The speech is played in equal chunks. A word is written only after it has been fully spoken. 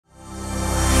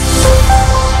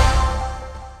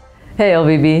Hey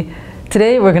LVB,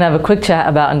 today we're going to have a quick chat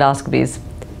about endoscopies.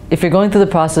 If you're going through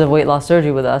the process of weight loss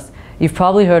surgery with us, you've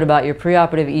probably heard about your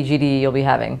preoperative EGD you'll be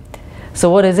having. So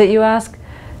what is it, you ask?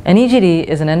 An EGD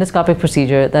is an endoscopic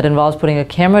procedure that involves putting a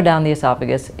camera down the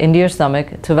esophagus into your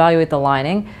stomach to evaluate the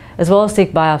lining, as well as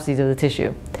take biopsies of the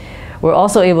tissue. We're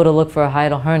also able to look for a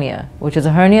hiatal hernia, which is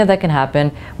a hernia that can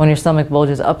happen when your stomach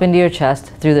bulges up into your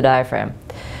chest through the diaphragm.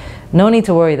 No need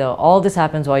to worry though, all of this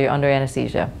happens while you're under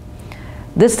anesthesia.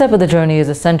 This step of the journey is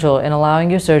essential in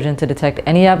allowing your surgeon to detect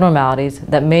any abnormalities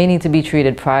that may need to be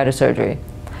treated prior to surgery.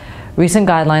 Recent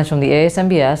guidelines from the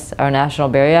ASMBS, our National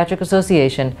Bariatric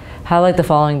Association, highlight the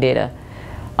following data.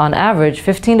 On average,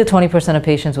 15 to 20% of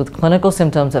patients with clinical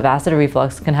symptoms of acid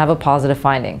reflux can have a positive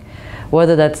finding,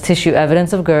 whether that's tissue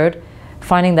evidence of GERD,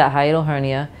 finding that hiatal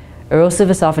hernia, erosive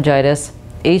esophagitis,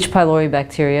 H. pylori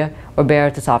bacteria, or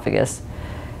Barrett's esophagus.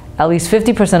 At least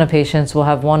 50% of patients will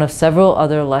have one of several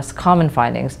other less common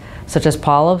findings, such as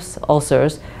polyps,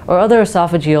 ulcers, or other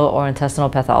esophageal or intestinal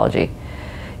pathology.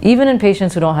 Even in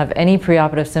patients who don't have any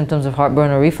preoperative symptoms of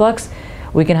heartburn or reflux,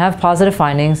 we can have positive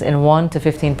findings in 1 to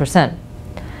 15%.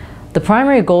 The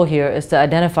primary goal here is to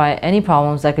identify any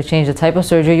problems that could change the type of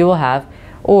surgery you will have,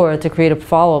 or to create a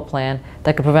follow-up plan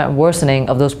that could prevent worsening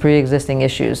of those pre-existing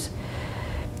issues.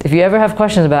 If you ever have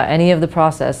questions about any of the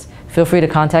process, feel free to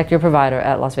contact your provider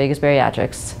at Las Vegas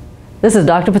Bariatrics. This is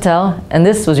Dr. Patel, and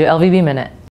this was your LVB Minute.